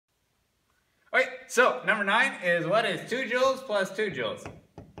Okay, so number 9 is what is 2 joules plus 2 joules?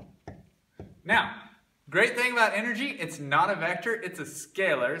 Now, great thing about energy, it's not a vector, it's a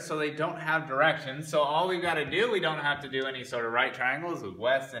scalar, so they don't have direction. So all we've got to do, we don't have to do any sort of right triangles with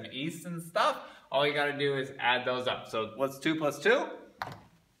west and east and stuff. All you got to do is add those up. So what's 2 plus 2?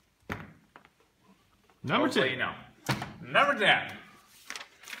 Number 10. You know. Number 10.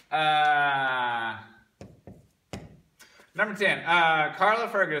 Number 10. Carla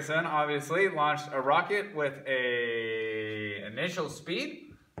Ferguson obviously launched a rocket with a initial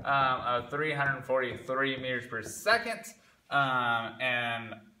speed of 343 meters per second.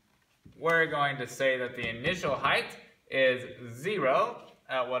 And we're going to say that the initial height is 0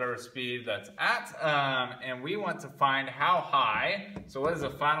 at whatever speed that's at. And we want to find how high, so what is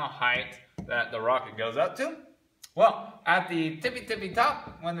the final height that the rocket goes up to? Well, at the tippy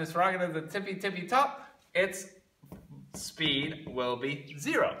top, when this rocket is at the tippy top, its speed will be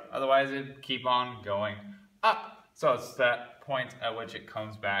 0. Otherwise, it'd keep on going up. So it's that point at which it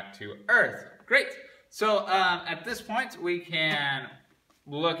comes back to Earth. Great. So at this point, we can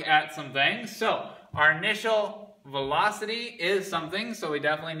look at some things. So our initial velocity is something, so we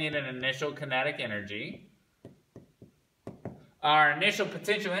definitely need an initial kinetic energy. Our initial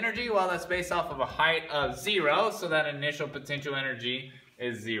potential energy, well, that's based off of a height of 0, so that initial potential energy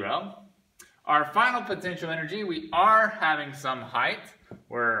is 0. Our final potential energy, we are having some height.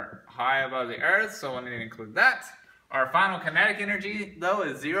 We're high above the Earth, so we need to include that. Our final kinetic energy, though,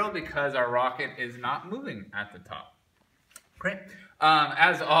 is 0 because our rocket is not moving at the top. Great.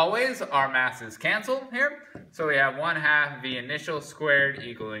 As always, our masses cancel here. So we have 1/2 V initial squared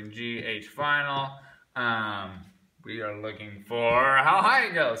equaling G H final. We are looking for how high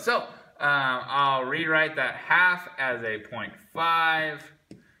it goes. So I'll rewrite that half as a 0.5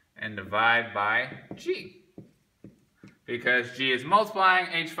 and divide by G. Because G is multiplying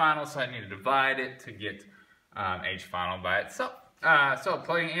H final, so I need to divide it to get H final by itself. So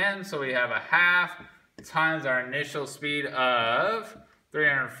plugging in, so we have 1/2 times our initial speed of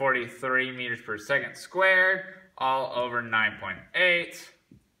 343 meters per second squared, all over 9.8.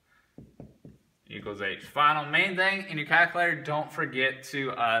 Equals H final. Main thing in your calculator, don't forget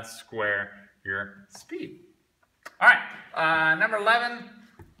to square your speed. All right, number 11.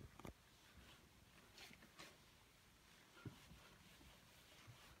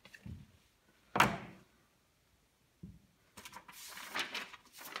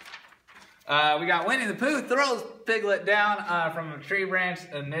 We got Winnie the Pooh throws Piglet down from a tree branch,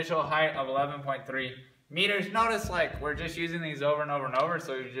 initial height of 11.3 meters. Notice, like, we're just using these over and over and over,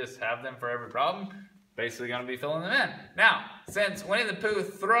 so you just have them for every problem. Basically going to be filling them in. Now, since Winnie the Pooh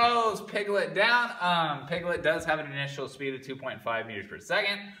throws Piglet down, Piglet does have an initial speed of 2.5 meters per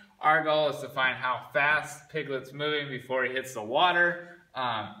second. Our goal is to find how fast Piglet's moving before he hits the water.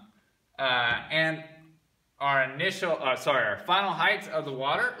 And our our final height of the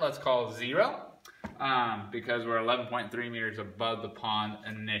water, let's call 0. Because we're 11.3 meters above the pond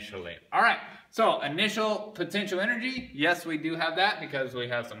initially. All right, so initial potential energy, yes, we do have that because we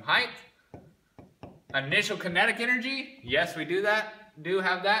have some height. Initial kinetic energy, yes, we do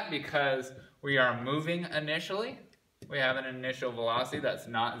have that because we are moving initially. We have an initial velocity that's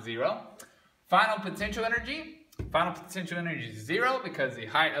not 0. Final potential energy is 0 because the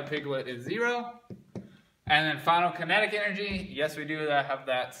height of Piglet is 0. And then final kinetic energy, yes, we do have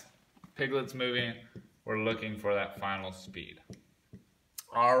that. Piglet's moving. We're looking for that final speed.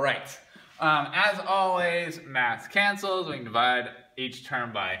 All right. As always, mass cancels. We can divide each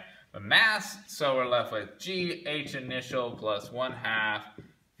term by the mass. So we're left with G H initial plus 1/2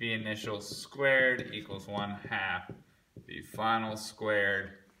 V initial squared equals 1/2 V final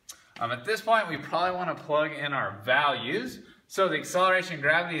squared. At this point, we probably want to plug in our values. So the acceleration of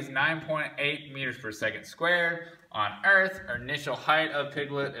gravity is 9.8 meters per second squared. On Earth, our initial height of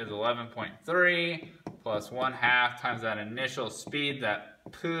Piglet is 11.3 plus 1/2 times that initial speed that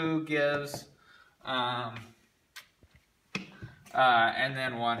Pooh gives. And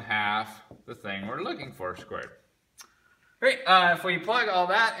then 1/2 the thing we're looking for squared. Great. If we plug all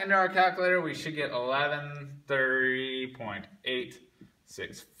that into our calculator, we should get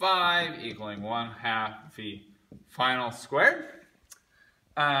 1130.865 equaling 1/2 V final squared.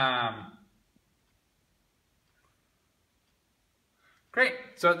 Great.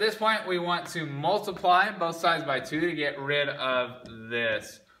 So at this point, we want to multiply both sides by 2 to get rid of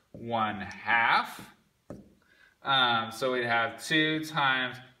this 1/2. So we'd have 2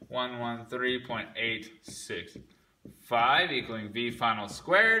 times 113.865 equaling V final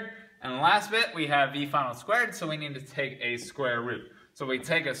squared. And the last bit, we have V final squared, so we need to take a square root. So we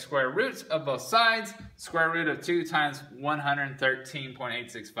take a square root of both sides. Square root of 2 times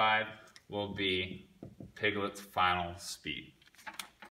 113.865 will be Piglet's final speed.